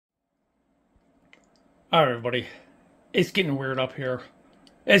All right, everybody. It's getting weird up here.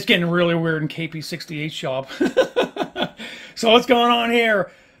 It's getting really weird in KP68 shop. So what's going on here?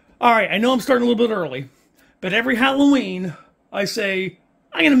 All right, I know I'm starting a little bit early, but every Halloween I say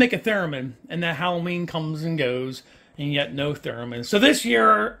I'm gonna make a Theremin, and that Halloween comes and goes, and yet no Theremin. So this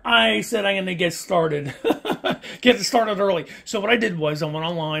year I said I'm gonna get started, get it started early. So what I did was I went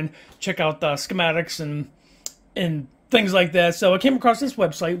online, check out the schematics and things like that. So I came across this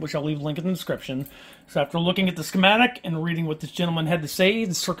website, which I'll leave a link in the description. So after looking at the schematic and reading what this gentleman had to say,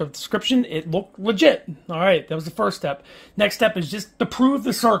 the circuit description, it looked legit. All right, that was the first step. Next step is just to prove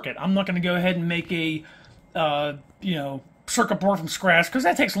the circuit. I'm not going to go ahead and make a, circuit board from scratch because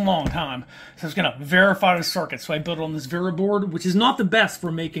that takes a long time. So I was going to verify the circuit. So I built it on this Vera board, which is not the best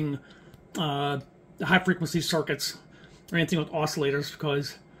for making high-frequency circuits or anything with oscillators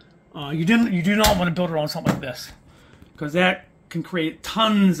because you do not want to build it on something like this, because that can create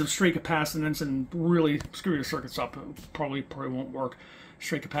tons of stray capacitance and really screw your circuits up. It probably won't work.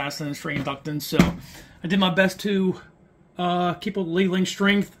 Stray capacitance, stray inductance. So I did my best to keep a lead-length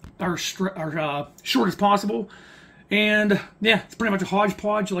strength or short as possible. And yeah, it's pretty much a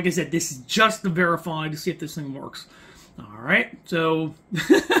hodgepodge. Like I said, this is just to verify to see if this thing works. All right, so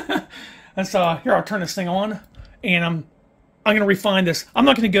let's here. I'll turn this thing on, and I'm going to refine this. I'm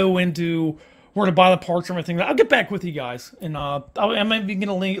not going to go into where to buy the parts and everything. I'll get back with you guys, and I might be going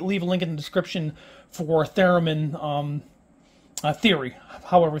to leave a link in the description for Theremin theory,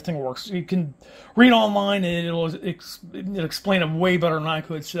 how everything works. You can read online, and it'll explain it way better than I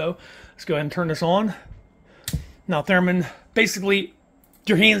could. So let's go ahead and turn this on. Now, Theremin, basically,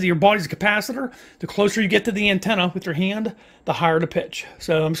 your body's a capacitor. The closer you get to the antenna with your hand, the higher the pitch.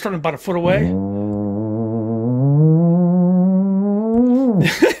 So I'm starting about a foot away.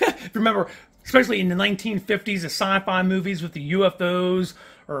 Remember, especially in the 1950s, the sci-fi movies with the UFOs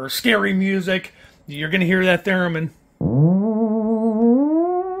or scary music, you're going to hear that Theremin.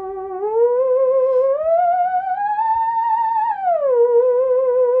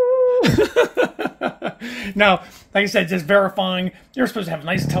 Now, like I said, just verifying, you're supposed to have a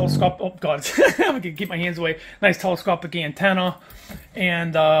nice telescope. Oh, God, I'm going to keep my hands away. Nice telescopic antenna.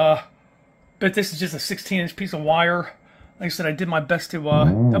 And, but this is just a 16-inch piece of wire. Like I said, I did my best to,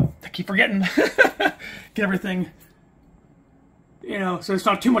 oh, I keep forgetting, get everything, so it's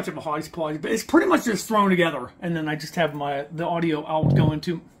not too much of a hodgepodge, but it's pretty much just thrown together. And then I just have the audio out going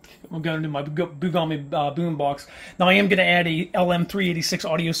to my Bugami boombox. Now I am going to add a LM386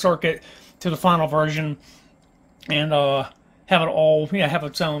 audio circuit to the final version and have it all, have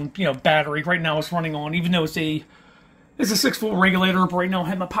its own, battery. Right now it's running on, even though it's a 6-volt regulator, but right now I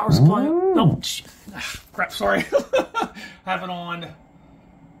have my power supply. No, crap, sorry. Have it on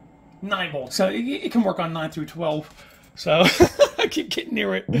 9 volts. So it can work on 9 through 12. So I keep getting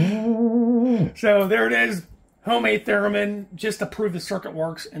near it. So there it is. Homemade Theremin, just to prove the circuit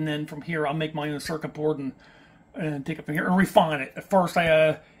works. And then from here, I'll make my own circuit board and take it from here and refine it. At first,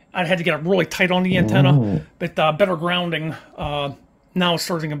 I had to get it really tight on the antenna, but better grounding. Now it's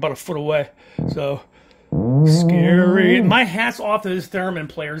starting about a foot away. So scary. My hat's off to this Theremin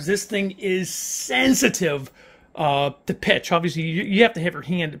players. This thing is sensitive to pitch. Obviously, you have to have your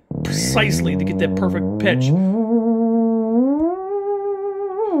hand precisely to get that perfect pitch.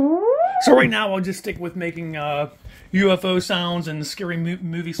 So right now, I'll just stick with making UFO sounds and scary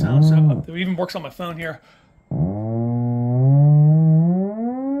movie sounds. So it even works on my phone here.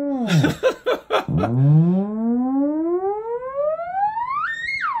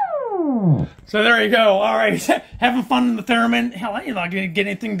 So there you go. All right, having fun in the Theremin. Hell, I'm not going to get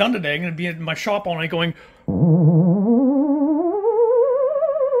anything done today. I'm going to be in my shop all night going.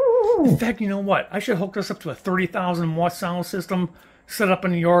 In fact, you know what? I should hook this up to a 30,000 watt sound system, set up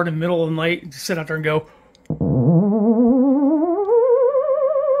in the yard in the middle of the night, and just sit out there and go.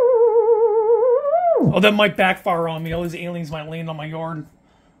 Oh, that might backfire on me. All these aliens might land on my yard.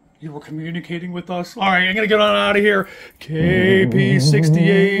 You were communicating with us. All right, I'm going to get on out of here.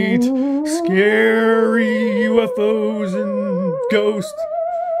 KP68, scary UFOs and ghosts.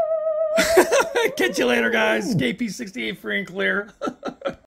 Catch you later, guys. KP68 free and clear.